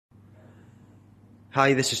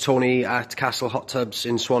Hi, this is Tony at Castle Hot Tubs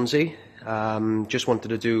in Swansea. Just wanted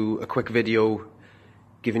to do a quick video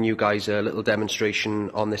giving you guys a little demonstration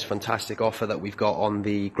on this fantastic offer that we've got on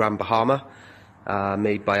the Grand Bahama,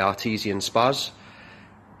 made by Artesian spas.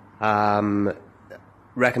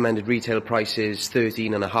 Recommended retail price is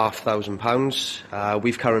 £13,500.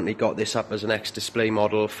 We've currently got this up as an X-display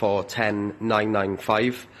model for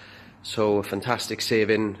 $10,995, so a fantastic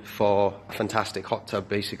saving for a fantastic hot tub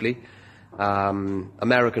basically.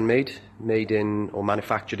 American made in or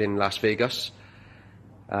manufactured in Las Vegas.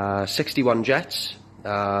 61 jets.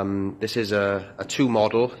 This is a two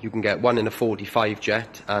model. You can get one in a 45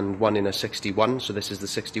 jet and one in a 61, so this is the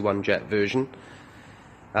 61 jet version.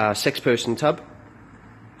 6-person tub,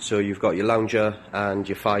 so you've got your lounger and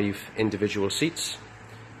your 5 individual seats.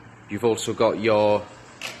 You've also got your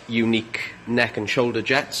unique neck and shoulder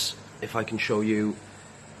jets, if I can show you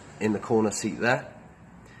in the corner seat there.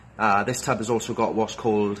 This tub has also got what's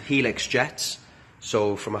called helix jets,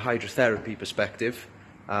 so from a hydrotherapy perspective,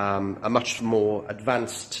 a much more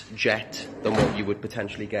advanced jet than what you would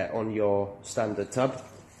potentially get on your standard tub.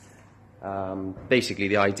 Basically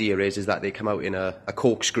the idea is that they come out in a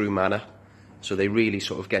corkscrew manner, so they really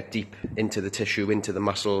sort of get deep into the tissue, into the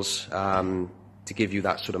muscles, to give you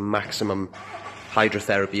that sort of maximum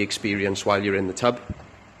hydrotherapy experience while you're in the tub.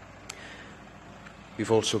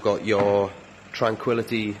 We've also got your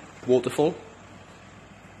Tranquility waterfall,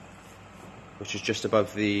 which is just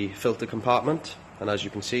above the filter compartment, and as you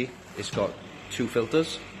can see it's got 2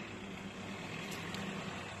 filters.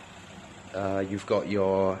 You've got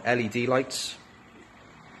your LED lights,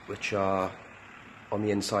 which are on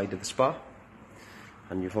the inside of the spa,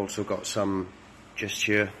 and you've also got some just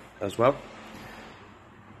here as well.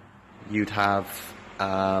 You'd have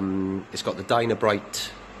it's got the Dynabright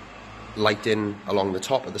lighting along the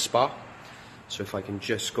top of the spa. So if I can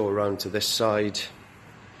just go around to this side,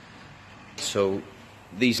 so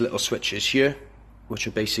these little switches here, which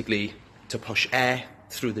are basically to push air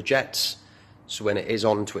through the jets, so when it is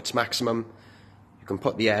on to its maximum, you can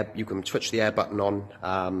put the air, you can switch the air button on,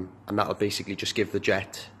 and that'll basically just give the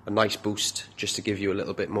jet a nice boost, just to give you a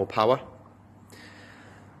little bit more power.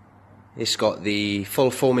 It's got the full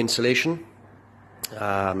foam insulation,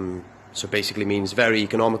 so basically means very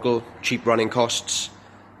economical, cheap running costs.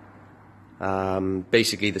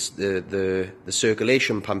 Basically the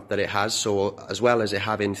circulation pump that it has, so as well as it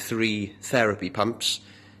having 3 therapy pumps,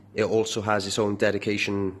 it also has its own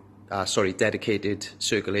dedicated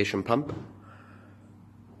circulation pump.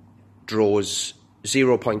 Draws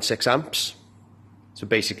 0.6 amps, so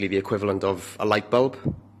basically the equivalent of a light bulb.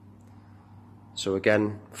 So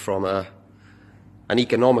again, from an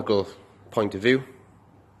economical point of view,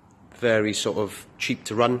 very sort of cheap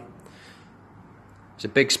to run. It's a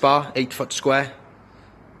big spa, 8 foot square,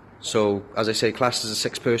 so as I say, classed as a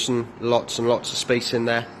 6-person, lots and lots of space in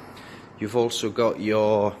there. You've also got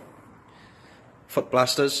your foot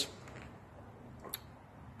blasters,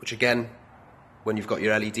 which again, when you've got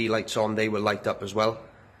your LED lights on, they will light up as well.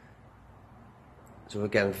 So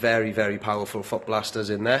again, very, very powerful foot blasters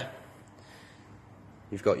in there.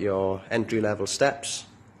 You've got your entry-level steps,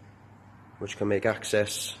 which can make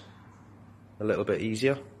access a little bit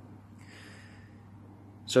easier.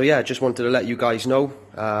 So yeah, just wanted to let you guys know,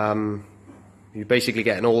 you're basically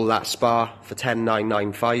getting all that spa for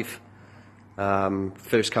 $10,995,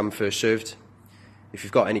 first come, first served. If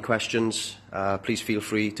you've got any questions, please feel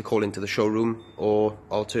free to call into the showroom or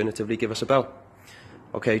alternatively give us a bell.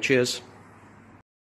 Okay, cheers.